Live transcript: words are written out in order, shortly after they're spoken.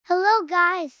Hello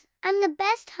guys, I'm the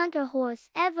best hunter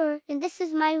horse ever and this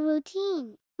is my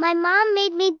routine. My mom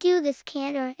made me do this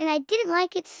canter and I didn't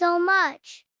like it so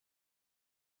much.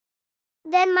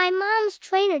 Then my mom's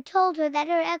trainer told her that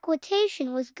her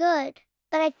equitation was good,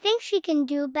 but I think she can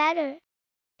do better.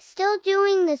 Still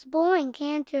doing this boring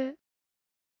canter.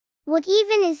 What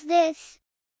even is this?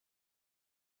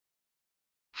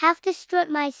 Have to strip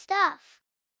my stuff.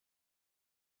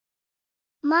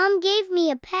 Mom gave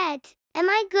me a pet. Am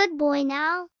I good boy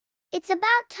now? It's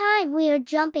about time we are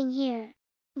jumping here.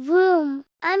 Vroom,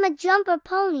 I'm a jumper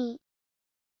pony.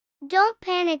 Don't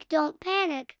panic, don't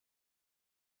panic.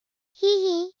 Hee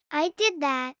hee, I did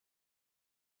that.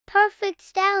 Perfect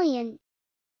stallion.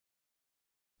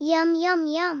 Yum yum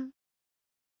yum.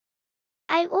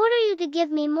 I order you to give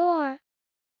me more.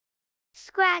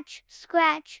 Scratch,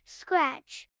 scratch,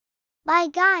 scratch. Bye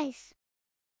guys.